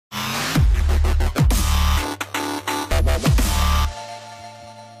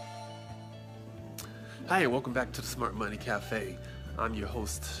Hi, and welcome back to the Smart Money Cafe. I'm your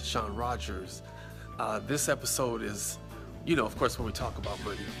host, Sean Rogers. This episode is, of course, when we talk about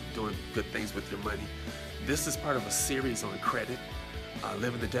money, doing good things with your money. This is part of a series on credit,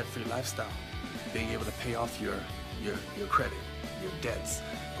 living the debt-free lifestyle, being able to pay off your credit, your debts.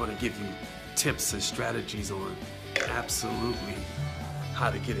 I'm going to give you tips and strategies on absolutely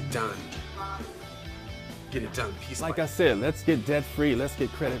how to get it done. Get it done piece Like by I said, let's get debt-free, let's get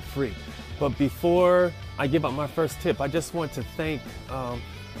credit-free. But before I give out my first tip, I just want to thank a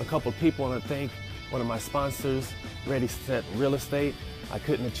couple people. I want to thank one of my sponsors, Ready Set Real Estate. I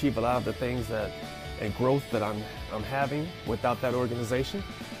couldn't achieve a lot of the things and growth that I'm having without that organization.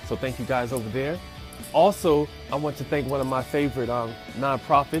 So thank you guys over there. Also, I want to thank one of my favorite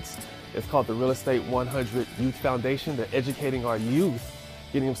nonprofits. It's called the Real Estate 100 Youth Foundation. They're educating our youth,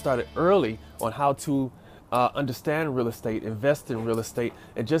 getting them started early on how to understand real estate, invest in real estate,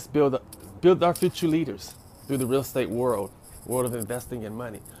 and just build our future leaders through the real estate world of investing in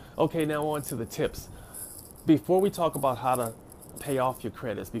money. Okay, now on to the tips. Before we talk about how to pay off your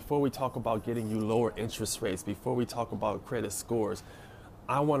credits, before we talk about getting you lower interest rates, before we talk about credit scores,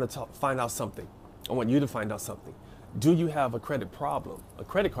 I want to find out something. I want you to find out something. Do you have a credit problem? A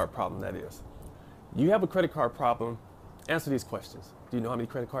credit card problem, that is. You have a credit card problem? Answer these questions. Do you know how many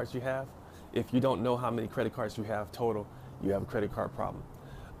credit cards you have? If you don't know how many credit cards you have total, you have a credit card problem.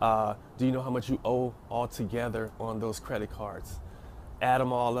 Do you know how much you owe altogether on those credit cards? Add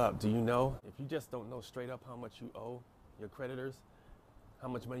them all up. Do you know? If you just don't know straight up how much you owe your creditors, how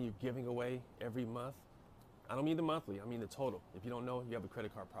much money you're giving away every month, I don't mean the monthly, I mean the total. If you don't know, you have a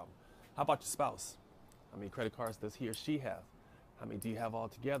credit card problem. How about your spouse? How many credit cards does he or she have? How many do you have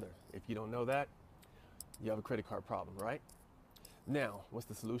altogether? If you don't know that, you have a credit card problem, right? Now, what's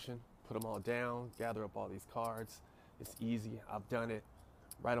the solution? Put them all down, gather up all these cards. It's easy, I've done it.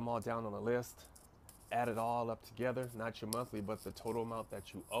 Write them all down on a list, add it all up together, not your monthly, but the total amount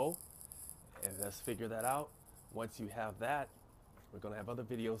that you owe, and let's figure that out. Once you have that, we're gonna have other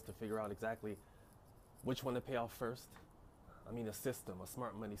videos to figure out exactly which one to pay off first. I mean a system, a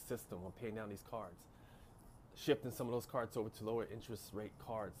smart money system on paying down these cards. Shifting some of those cards over to lower interest rate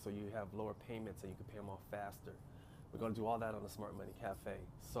cards so you have lower payments and you can pay them off faster. We're gonna do all that on the Smart Money Cafe.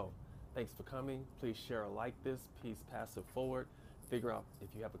 So, thanks for coming. Please share or like this. Please pass it forward. Figure out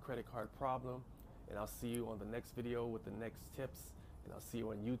if you have a credit card problem, and I'll see you on the next video with the next tips, and I'll see you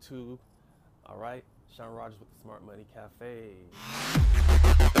on YouTube. All right, Sean Rogers with the Smart Money Cafe.